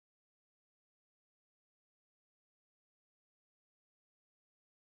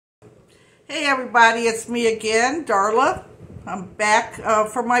Hey everybody, it's me again, Darla. I'm back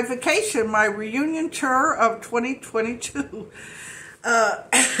for my vacation, my reunion tour of 2022.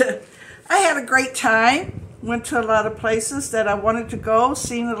 I had a great time. Went to a lot of places that I wanted to go,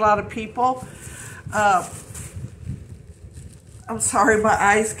 seen a lot of people. I'm sorry, my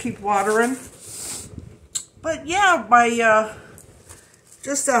eyes keep watering. But yeah, my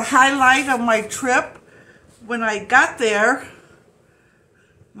just a highlight of my trip. When I got there,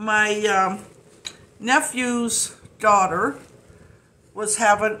 my nephew's daughter was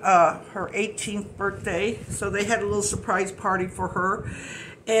having her 18th birthday, so they had a little surprise party for her,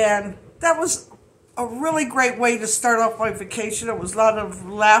 and that was a really great way to start off my vacation. It was a lot of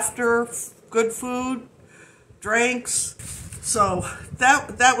laughter, good food, drinks, so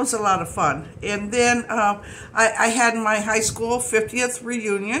that was a lot of fun. And then I had my high school 50th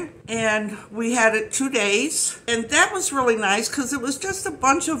reunion, and we had it 2 days, and that was really nice because it was just a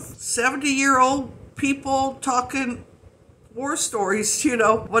bunch of 70-year-old people talking war stories, you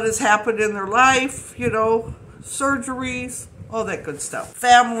know, what has happened in their life, you know, surgeries, all that good stuff,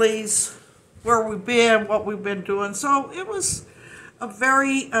 families, where we've been, what we've been doing. So it was a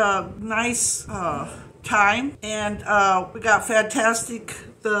very nice time, and we got fantastic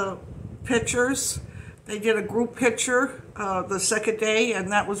pictures. They did a group picture the second day,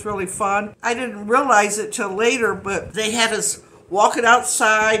 and that was really fun. I didn't realize it till later, but they had us walking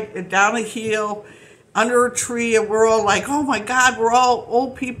outside and down a hill under a tree, and we're all like, oh my God, we're all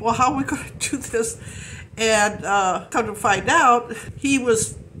old people, how are we going to do this? And come to find out, he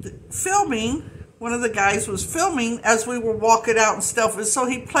was filming, one of the guys was filming as we were walking out and stuff, and so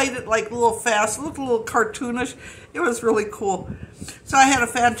he played it like a little fast, it looked a little cartoonish. It was really cool. So I had a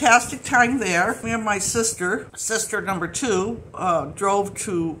fantastic time there. Me and my sister number 2, drove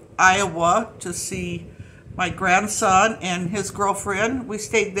to Iowa to see my grandson and his girlfriend. We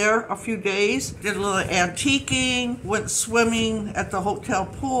stayed there a few days, did a little antiquing, went swimming at the hotel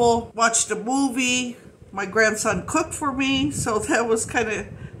pool, watched a movie. My grandson cooked for me, so that was kind of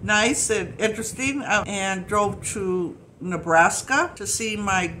nice and interesting, and drove to Nebraska to see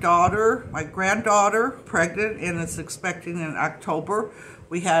my daughter, my granddaughter, pregnant and is expecting in October.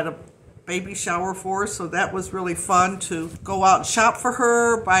 We had a baby shower for her, so that was really fun to go out and shop for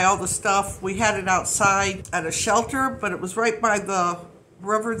her, buy all the stuff. We had it outside at a shelter, but it was right by the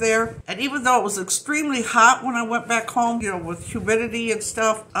river there. And even though it was extremely hot when I went back home, you know, with humidity and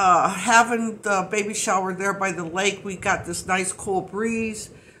stuff, having the baby shower there by the lake, we got this nice cool breeze.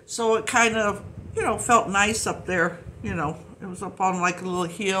 So it kind of, you know, felt nice up there. You know, it was up on like a little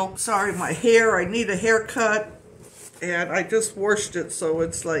hill. Sorry, my hair, I need a haircut. And I just washed it, so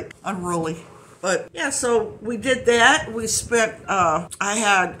it's like unruly. But yeah, so we did that. We spent, I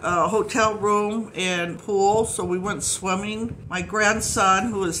had a hotel room and pool, so we went swimming. My grandson,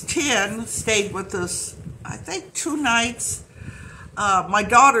 who is 10, stayed with us, I think 2 nights. My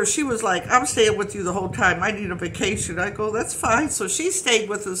daughter, she was like, I'm staying with you the whole time. I need a vacation. I go, that's fine. So she stayed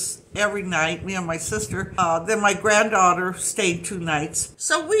with us every night, me and my sister. Then my granddaughter stayed 2 nights.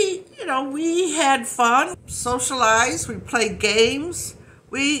 So we, you know, we had fun, socialized, we played games.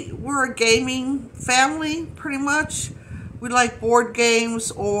 We were a gaming family, pretty much. We like board games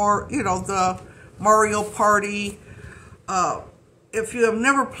or, you know, the Mario Party. If you have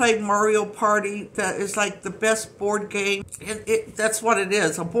never played Mario Party, that is like the best board game. That's what it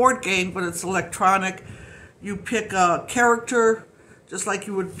is, a board game, but it's electronic. You pick a character, just like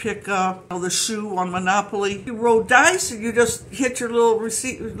you would pick the shoe on Monopoly. You roll dice, and you just hit your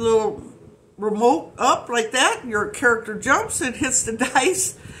little remote up like that. Your character jumps and hits the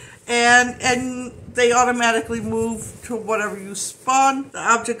dice, and they automatically move to whatever you spawn. The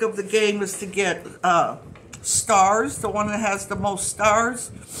object of the game is to get stars. The one that has the most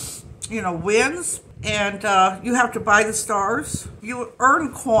stars, you know, wins. And you have to buy the stars. You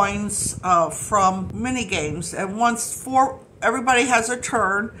earn coins from mini games, and once everybody has a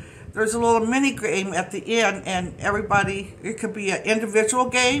turn, there's a little mini game at the end, and everybody, it could be an individual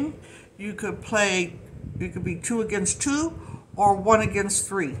game. You could play, it could be 2 against 2 or 1 against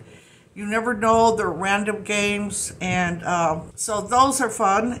 3. You never know, they're random games, and so those are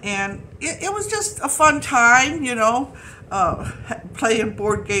fun, and it was just a fun time, you know. Playing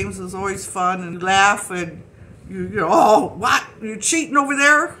board games is always fun, and laugh, and you know, oh, what, you're cheating over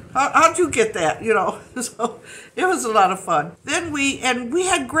there? How'd you get that, you know? So it was a lot of fun. Then we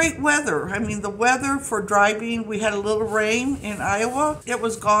had great weather. I mean, the weather for driving, we had a little rain in Iowa. It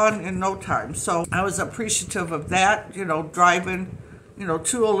was gone in no time, so I was appreciative of that, you know, driving,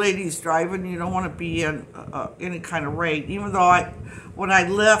 two old ladies driving. You don't want to be in any kind of rain. Even though when I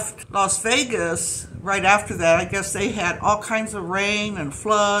left Las Vegas, right after that, I guess they had all kinds of rain and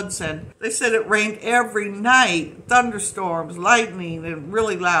floods, and they said it rained every night, thunderstorms, lightning, and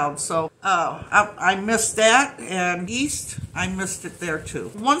really loud. So I missed that, and east, I missed it there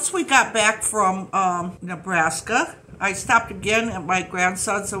too. Once we got back from Nebraska, I stopped again at my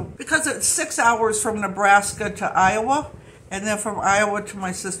grandson's, because it's 6 hours from Nebraska to Iowa, and then from Iowa to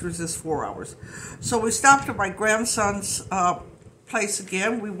my sister's is 4 hours. So we stopped at my grandson's place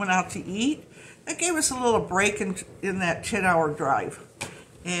again. We went out to eat. That gave us a little break in that 10-hour drive.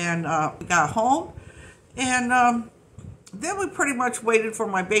 And we got home, and then we pretty much waited for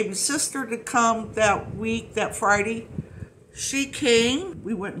my baby sister to come that week, that Friday. She came.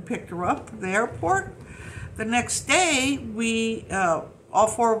 We went and picked her up at the airport. The next day, we, all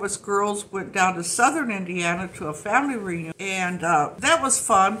four of us girls, went down to southern Indiana to a family reunion. And that was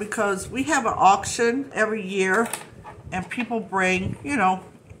fun because we have an auction every year, and people bring,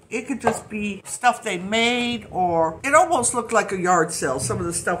 it could just be stuff they made, or it almost looked like a yard sale, some of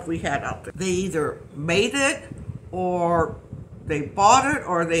the stuff we had out there. They either made it, or they bought it,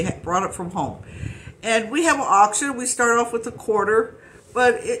 or they brought it from home. And we have an auction. We start off with a quarter.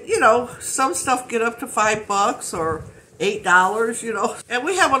 But, some stuff get up to $5 or $8, And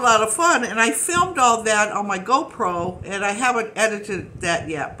we have a lot of fun. And I filmed all that on my GoPro, and I haven't edited that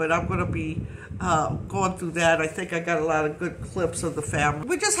yet. But I'm going to be going through that. I think I got a lot of good clips of the family.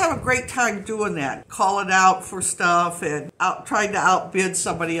 We just have a great time doing that. Calling out for stuff and trying to outbid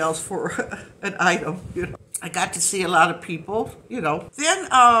somebody else for an item, I got to see a lot of people, Then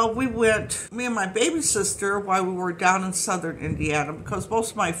we went, me and my baby sister, while we were down in southern Indiana, because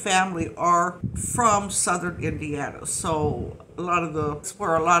most of my family are from southern Indiana. So that's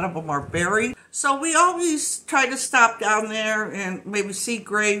where a lot of them are buried. So we always try to stop down there and maybe see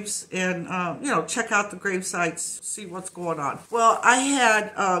graves and, check out the grave sites, see what's going on. Well, I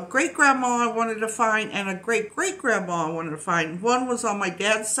had a great-grandma I wanted to find and a great-great-grandma I wanted to find. One was on my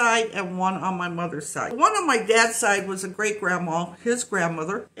dad's side and one on my mother's side. One on my dad's side was a great-grandma, his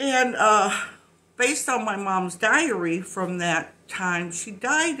grandmother. And based on my mom's diary from that time, she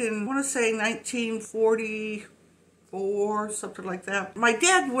died in, I want to say, 1944, something like that. My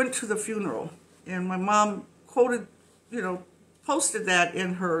dad went to the funeral, and my mom quoted, posted that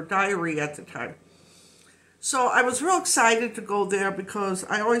in her diary at the time. So I was real excited to go there because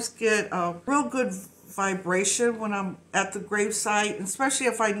I always get a real good vibration when I'm at the gravesite, especially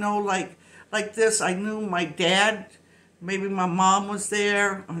if I know, like this, I knew my dad, maybe my mom was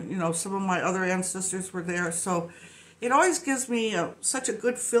there, some of my other ancestors were there. So it always gives me such a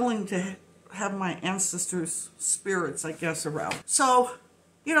good feeling to have my ancestors' spirits, I guess, around. So,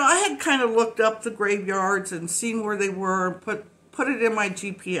 I had kind of looked up the graveyards and seen where they were and put it in my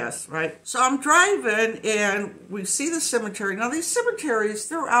GPS, right? So I'm driving and we see the cemetery. Now these cemeteries,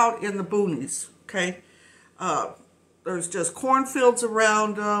 they're out in the boonies, okay? There's just cornfields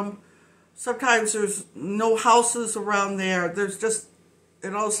around them. Sometimes there's no houses around there.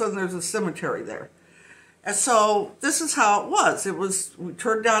 And all of a sudden there's a cemetery there. And so this is how it was. We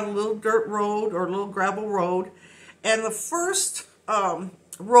turned down a little dirt road or a little gravel road. And the first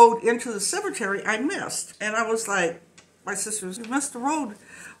road into the cemetery I missed. And I was like, my sisters, you missed the road.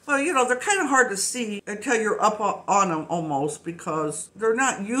 Well, they're kind of hard to see until you're up on them almost, because they're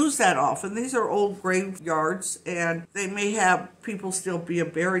not used that often. These are old graveyards, and they may have people still being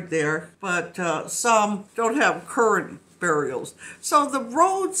buried there, but some don't have current burials. So the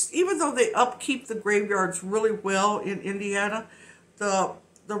roads, even though they upkeep the graveyards really well in Indiana, the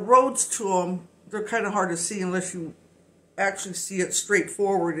roads to them, they're kind of hard to see unless you actually see it straight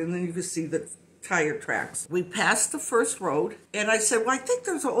forward, and then you can see the tire tracks. We passed the first road, and I said, well, I think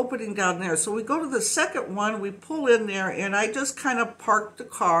there's an opening down there. So we go to the second one, we pull in there, and I just kind of parked the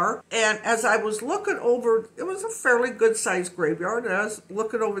car. And as I was looking over, it was a fairly good-sized graveyard. And I was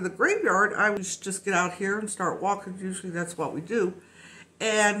looking over the graveyard, I would just get out here and start walking. Usually that's what we do.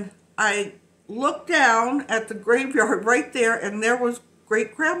 And I looked down at the graveyard right there, and there was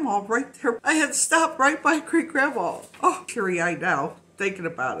great-grandma right there. I had stopped right by great-grandma. Oh, teary-eyed now, thinking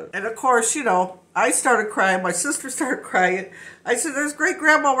about it. And of course, I started crying. My sister started crying. I said, there's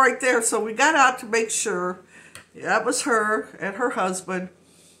great-grandma right there. So we got out to make sure. That was her and her husband.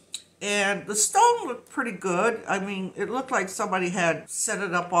 And the stone looked pretty good. I mean, it looked like somebody had set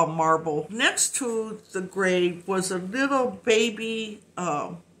it up on marble. Next to the grave was a little baby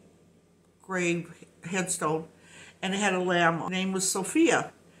grave headstone. And it had a lamb. Her name was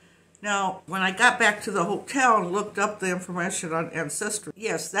Sophia. Now, when I got back to the hotel and looked up the information on Ancestry,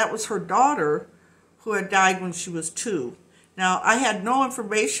 yes, that was her daughter who had died when she was 2. Now, I had no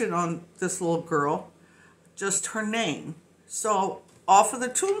information on this little girl, just her name. So off of the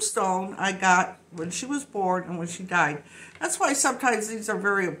tombstone, I got when she was born and when she died. That's why sometimes these are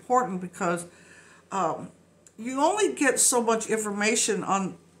very important, because you only get so much information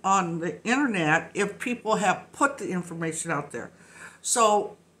on the internet if people have put the information out there.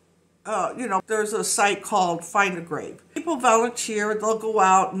 So, there's a site called Find a Grave. People volunteer, they'll go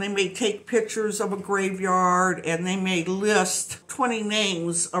out and they may take pictures of a graveyard and they may list 20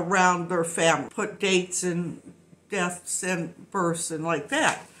 names around their family, put dates and deaths and births and like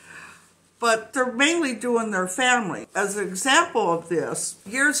that. But they're mainly doing their family. As an example of this,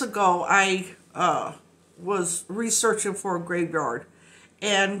 years ago I was researching for a graveyard.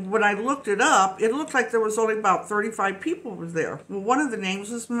 And when I looked it up, it looked like there was only about 35 people there. Well, one of the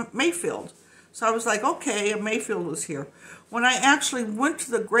names was Mayfield. So I was like, okay, Mayfield was here. When I actually went to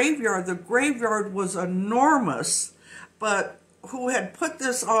the graveyard was enormous. But who had put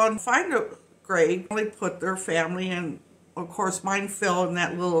this on Find a Grave only put their family, and of course mine fell in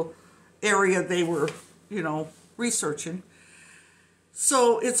that little area they were, researching.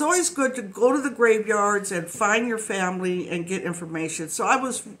 So it's always good to go to the graveyards and find your family and get information. So I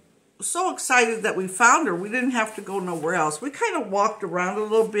was so excited that we found her. We didn't have to go nowhere else. We kind of walked around a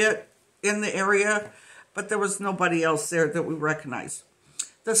little bit in the area, but there was nobody else there that we recognized.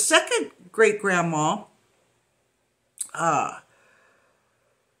 The second great-grandma,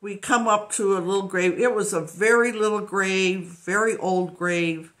 we come up to a little grave. It was a very little grave, very old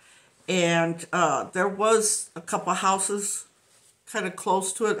grave, and there was a couple houses kind of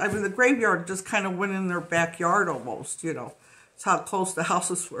close to it. I mean, the graveyard just kind of went in their backyard almost, That's how close the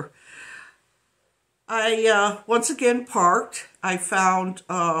houses were. I, once again, parked. I found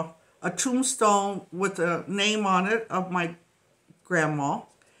a tombstone with a name on it of my grandma.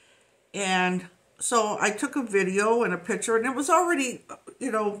 And so I took a video and a picture, and it was already,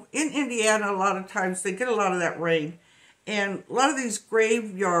 in Indiana, a lot of times they get a lot of that rain. And a lot of these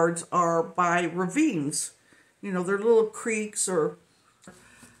graveyards are by ravines. They're little creeks, or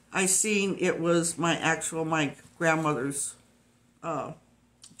I seen it was my grandmother's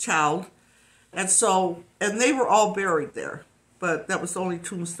child. And they were all buried there, but that was the only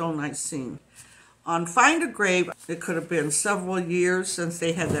tombstone I seen. On Find a Grave, it could have been several years since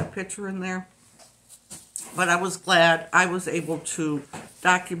they had that picture in there. But I was glad I was able to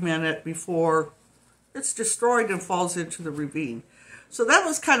document it before it's destroyed and falls into the ravine. So that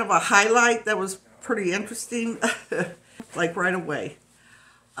was kind of a highlight. That was pretty interesting, like right away.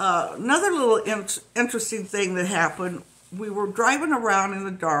 Another little interesting thing that happened, we were driving around in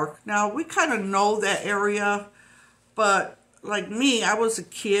the dark. Now, we kind of know that area, but like me, I was a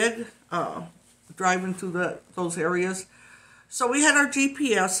kid driving through those areas. So we had our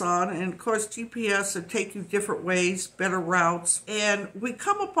GPS on, and of course GPS would take you different ways, better routes. And we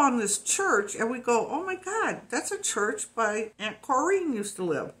come upon this church, and we go, oh my God, that's a church by Aunt Corrine used to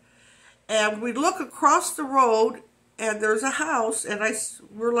live. And we look across the road, and there's a house, and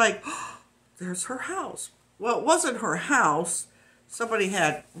we're like, oh, there's her house. Well, it wasn't her house. Somebody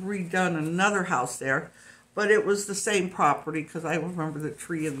had redone another house there, but it was the same property, because I remember the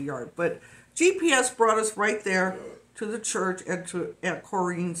tree in the yard. But GPS brought us right there to the church and to Aunt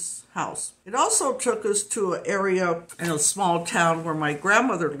Corrine's house. It also took us to an area in a small town where my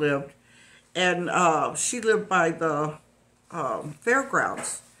grandmother lived, and she lived by the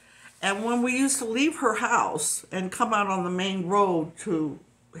fairgrounds. And when we used to leave her house and come out on the main road to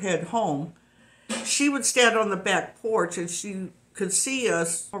head home, she would stand on the back porch, and she could see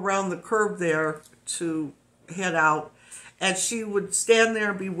us around the curve there to head out, and she would stand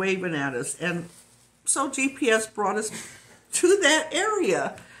there and be waving at us. And so GPS brought us to that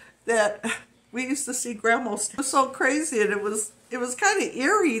area that we used to see Grandma. It was so crazy, and it was kind of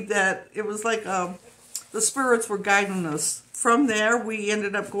eerie that it was like the spirits were guiding us. From there, we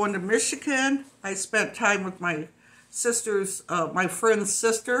ended up going to Michigan. I spent time with my my friend's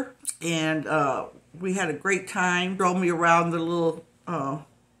sister, and we had a great time. Drove me around the little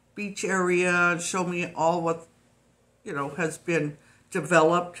beach area and showed me all what has been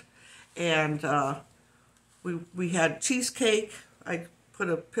developed. And we had cheesecake. I put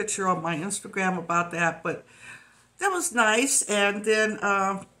a picture on my Instagram about that, but that was nice. And then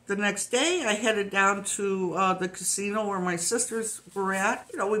the next day I headed down to the casino where my sisters were at.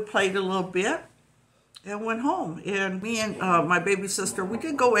 We played a little bit and went home. And me and my baby sister, we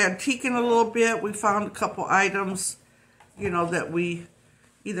did go antiquing a little bit. We found a couple items, that we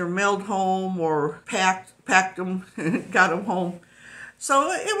either mailed home or packed them and got them home.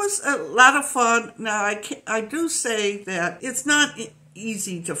 So it was a lot of fun. Now, I do say that it's not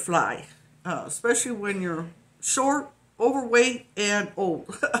easy to fly, especially when you're short overweight and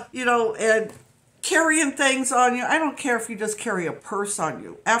old, you know, and carrying things on you. I don't care if you just carry a purse on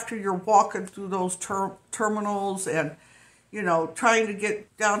you. After you're walking through those terminals and, you know, trying to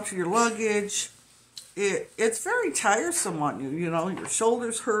get down to your luggage, it's very tiresome on you. You know, your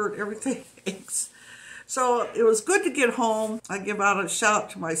shoulders hurt, everything aches. So it was good to get home. I give out a shout out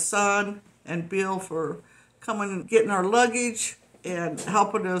to my son and Bill for coming and getting our luggage and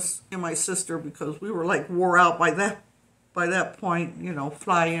helping us and my sister, because we were like wore out by that point, you know,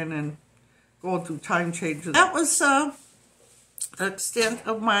 flying and going through time changes. That was the extent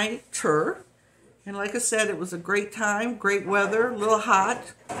of my tour. And like I said, it was a great time, great weather, a little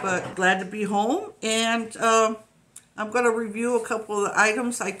hot, but glad to be home. And I'm going to review a couple of the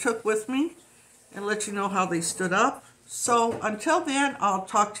items I took with me and let you know how they stood up. So until then, I'll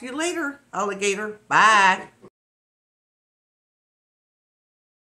talk to you later, alligator. Bye.